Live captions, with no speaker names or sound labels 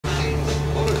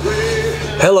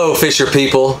Hello Fisher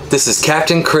people, this is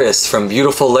Captain Chris from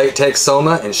beautiful Lake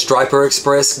Texoma and Striper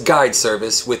Express Guide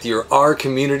Service with your Our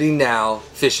Community Now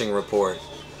fishing report.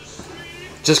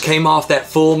 Just came off that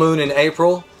full moon in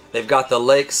April. They've got the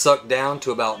lake sucked down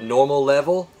to about normal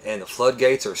level and the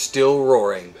floodgates are still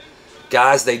roaring.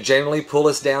 Guys, they generally pull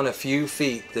us down a few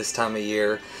feet this time of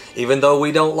year, even though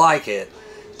we don't like it,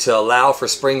 to allow for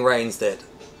spring rains that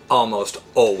almost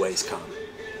always come.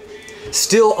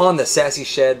 Still on the sassy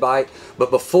shad bite,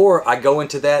 but before I go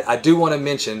into that, I do want to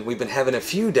mention we've been having a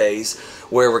few days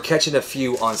where we're catching a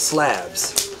few on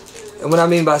slabs. And what I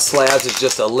mean by slabs is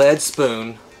just a lead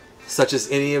spoon, such as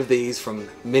any of these from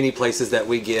many places that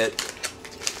we get.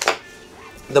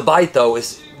 The bite though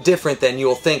is different than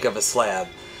you'll think of a slab.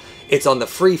 It's on the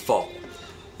free fall.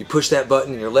 You push that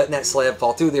button and you're letting that slab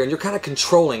fall through there and you're kind of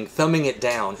controlling, thumbing it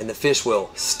down, and the fish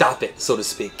will stop it, so to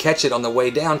speak, catch it on the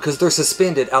way down because they're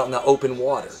suspended out in the open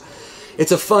water.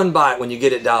 It's a fun bite when you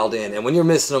get it dialed in, and when you're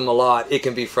missing them a lot, it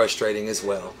can be frustrating as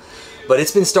well. But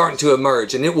it's been starting to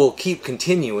emerge and it will keep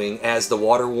continuing as the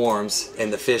water warms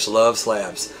and the fish love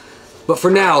slabs. But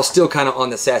for now, still kind of on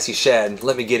the sassy shad.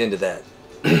 Let me get into that.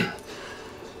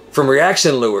 From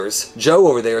Reaction Lures, Joe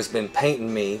over there has been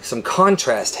painting me some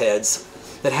contrast heads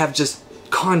that have just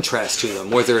contrast to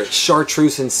them, whether it's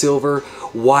chartreuse and silver,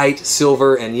 white,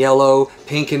 silver and yellow,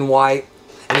 pink and white.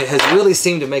 And it has really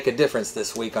seemed to make a difference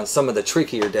this week on some of the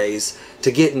trickier days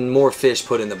to getting more fish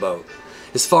put in the boat.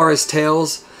 As far as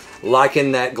tails,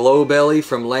 liking that glow belly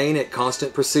from Lane at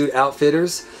Constant Pursuit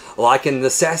Outfitters, liking the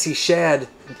sassy shad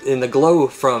in the glow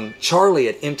from Charlie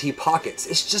at Empty Pockets.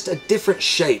 It's just a different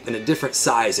shape and a different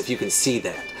size, if you can see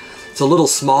that. It's a little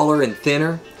smaller and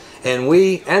thinner, and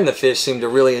we and the fish seem to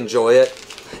really enjoy it.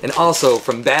 And also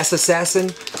from Bass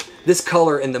Assassin, this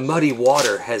color in the muddy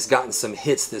water has gotten some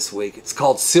hits this week. It's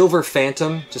called Silver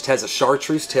Phantom, just has a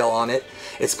chartreuse tail on it.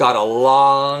 It's got a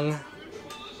long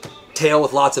tail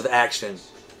with lots of action.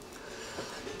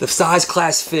 The size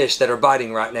class fish that are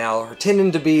biting right now are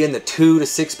tending to be in the 2 to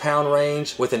 6 pound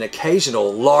range with an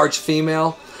occasional large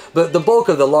female, but the bulk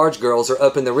of the large girls are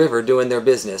up in the river doing their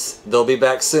business. They'll be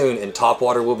back soon and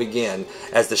topwater will begin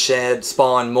as the shad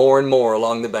spawn more and more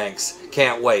along the banks.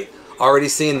 Can't wait. Already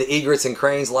seeing the egrets and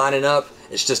cranes lining up.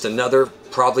 It's just another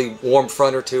probably warm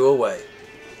front or two away.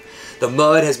 The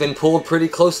mud has been pulled pretty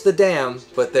close to the dam,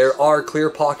 but there are clear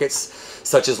pockets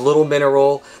such as Little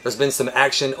Mineral. There's been some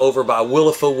action over by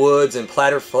Willifa Woods and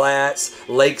Platter Flats,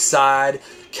 Lakeside,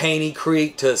 Caney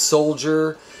Creek to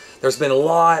Soldier. There's been a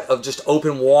lot of just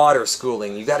open water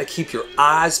schooling. You got to keep your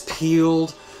eyes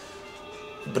peeled,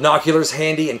 binoculars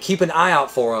handy, and keep an eye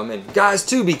out for them. And guys,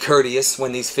 too, be courteous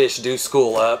when these fish do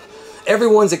school up.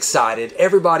 Everyone's excited.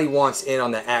 Everybody wants in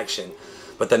on the action.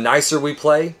 But the nicer we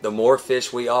play, the more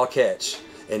fish we all catch.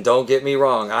 And don't get me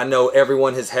wrong, I know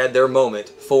everyone has had their moment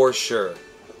for sure.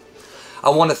 I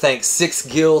want to thank Six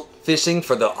Gill Fishing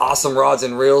for the awesome rods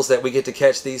and reels that we get to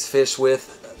catch these fish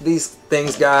with. These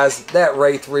things, guys, that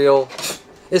Wraith reel,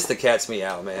 it's the cat's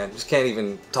meow, man. Just can't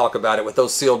even talk about it with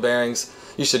those sealed bearings.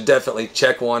 You should definitely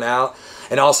check one out.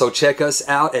 And also check us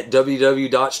out at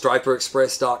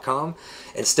www.striperexpress.com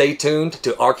and stay tuned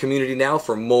to Our Community Now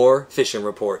for more fishing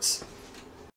reports.